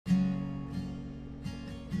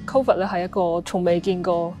Covid 咧係一個從未見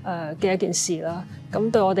過嘅一件事啦，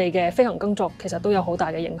咁對我哋嘅飛行工作其實都有好大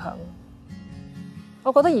嘅影響。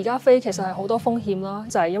我覺得而家飛其實係好多風險啦，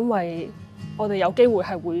就係因為我哋有機會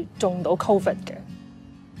係會中到 Covid 嘅，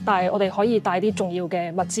但係我哋可以帶啲重要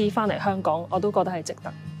嘅物資翻嚟香港，我都覺得係值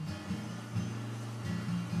得。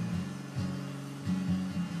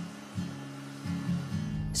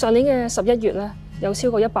上年嘅11月咧，有超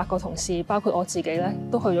過100個同事，包括我自己咧，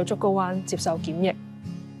都去咗竹篙灣接受檢疫。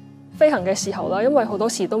飛行嘅時候啦，因為好多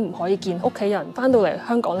時都唔可以見屋企人，翻到嚟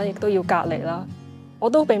香港咧，亦都要隔離啦。我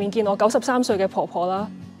都避免見我93歲嘅婆婆啦。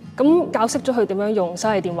咁教識咗佢點樣用手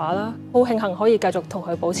提電話啦，好慶幸可以繼續同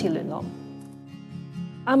佢保持聯絡。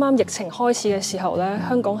啱啱疫情開始嘅時候咧，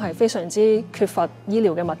香港係非常之缺乏醫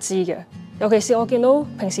療嘅物資嘅。尤其是我見到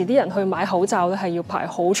平時啲人去買口罩咧，係要排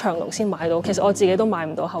好長龍先買到。其實我自己都買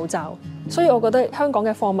唔到口罩，所以我覺得香港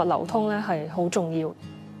嘅貨物流通咧係好重要。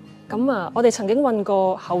咁我哋曾經運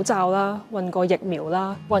過口罩啦，運過疫苗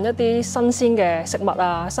啦，運一啲新鮮嘅食物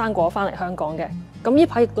啊、生果翻嚟香港嘅。咁呢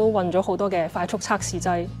排亦都運咗好多嘅快速測試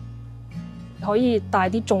劑，可以帶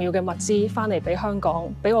啲重要嘅物資翻嚟俾香港，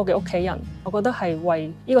俾我嘅屋企人。我覺得係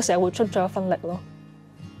為呢個社會出咗一分力咯。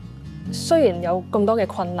雖然有咁多嘅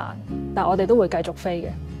困難，但我哋都會繼續飛嘅。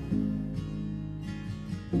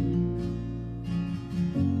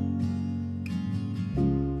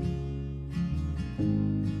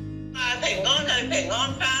平安去平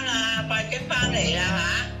安翻啦，快啲翻嚟啦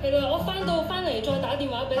嚇！係啦，我翻嚟再打電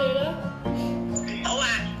話俾你啦。好啊，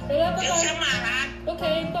係啦，拜拜。小心啊嚇。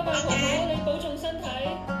OK，拜拜，婆婆，你保重身體。